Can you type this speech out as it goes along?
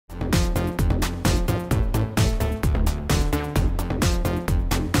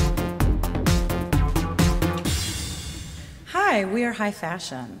Hi, we are High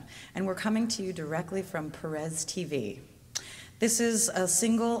Fashion, and we're coming to you directly from Perez TV. This is a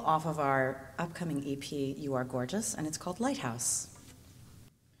single off of our upcoming EP, You Are Gorgeous, and it's called Lighthouse.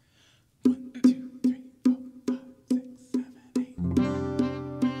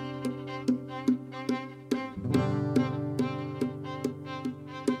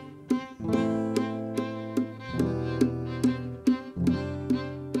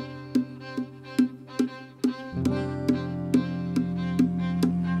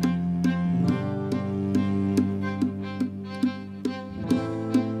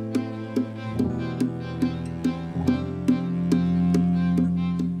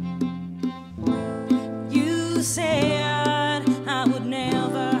 You said I would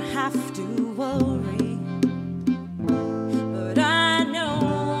never have to worry, but I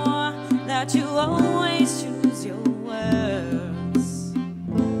know that you always choose your words.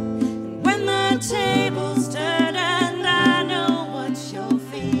 And when the tables turn and I know what you're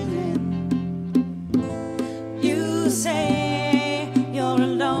feeling, you say you're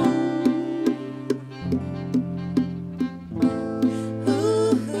alone.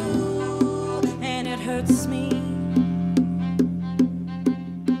 Hurts me.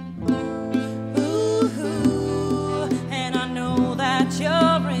 Ooh, and I know that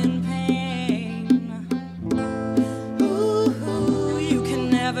you're in pain. Ooh, you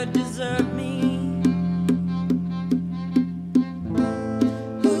can never desert me.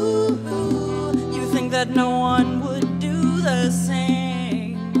 Ooh, you think that no one would do the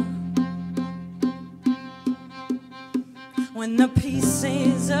same. When the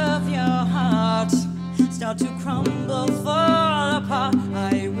pieces of your heart start to crumble, fall apart,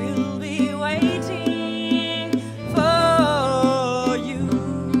 I will be